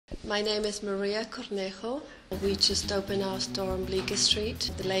My name is Maria Cornejo. We just opened our store on Bleecker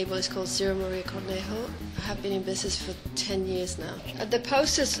Street. The label is called Zero Maria Cornejo. I have been in business for 10 years now. The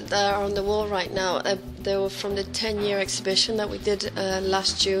posters that are on the wall right now, they were from the 10-year exhibition that we did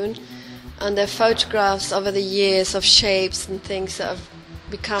last June. And they're photographs over the years of shapes and things that have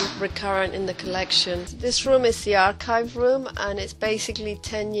become recurrent in the collection. This room is the archive room, and it's basically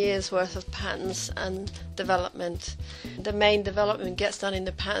 10 years worth of patterns and development. The main development gets done in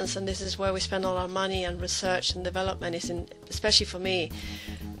the patterns, and this is where we spend all our money and research and development is in, especially for me,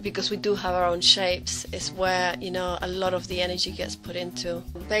 because we do have our own shapes, is where, you know, a lot of the energy gets put into.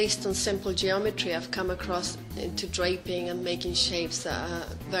 Based on simple geometry, I've come across into draping and making shapes that are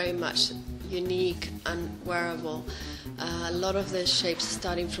very much unique and wearable. A lot of the shapes are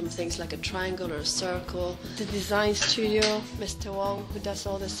starting from things like a triangle or a circle. The design studio, Mr. Wong, who does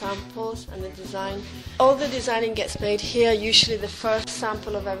all the samples and the design. All the designing gets made here. Usually the first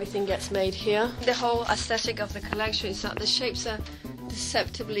sample of everything gets made here. The whole aesthetic of the collection is that the shapes are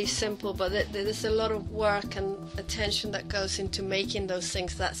deceptively simple, but there's a lot of work and attention that goes into making those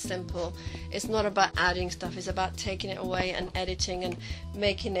things that simple. It's not about adding stuff, it's about taking it away and editing and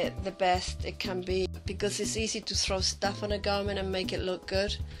making it the best it can be, because it's easy to throw stuff on a garment and make it look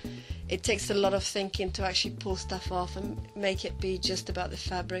good. It takes a lot of thinking to actually pull stuff off and make it be just about the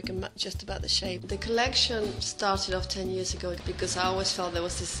fabric and just about the shape. The collection started off 10 years ago because I always felt there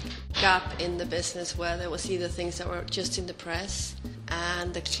was this gap in the business where there was either things that were just in the press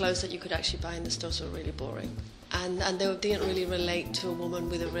and the clothes that you could actually buy in the stores were really boring. And they didn't really relate to a woman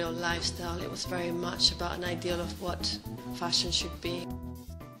with a real lifestyle. It was very much about an ideal of what fashion should be.